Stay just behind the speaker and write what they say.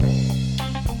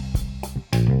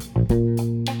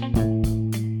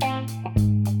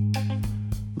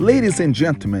Ladies and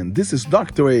gentlemen, this is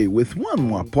Dr. A with one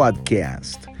more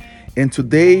podcast. And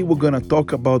today we're going to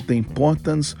talk about the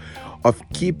importance of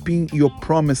keeping your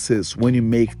promises when you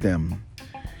make them.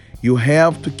 You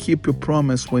have to keep your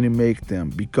promise when you make them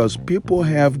because people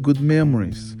have good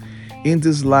memories. In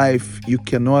this life, you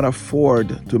cannot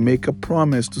afford to make a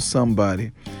promise to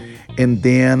somebody and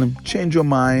then change your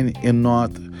mind and not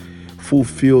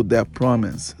fulfill that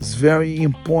promise. It's very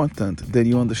important that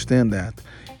you understand that.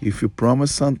 If you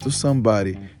promise something to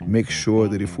somebody, make sure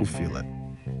that you fulfill it.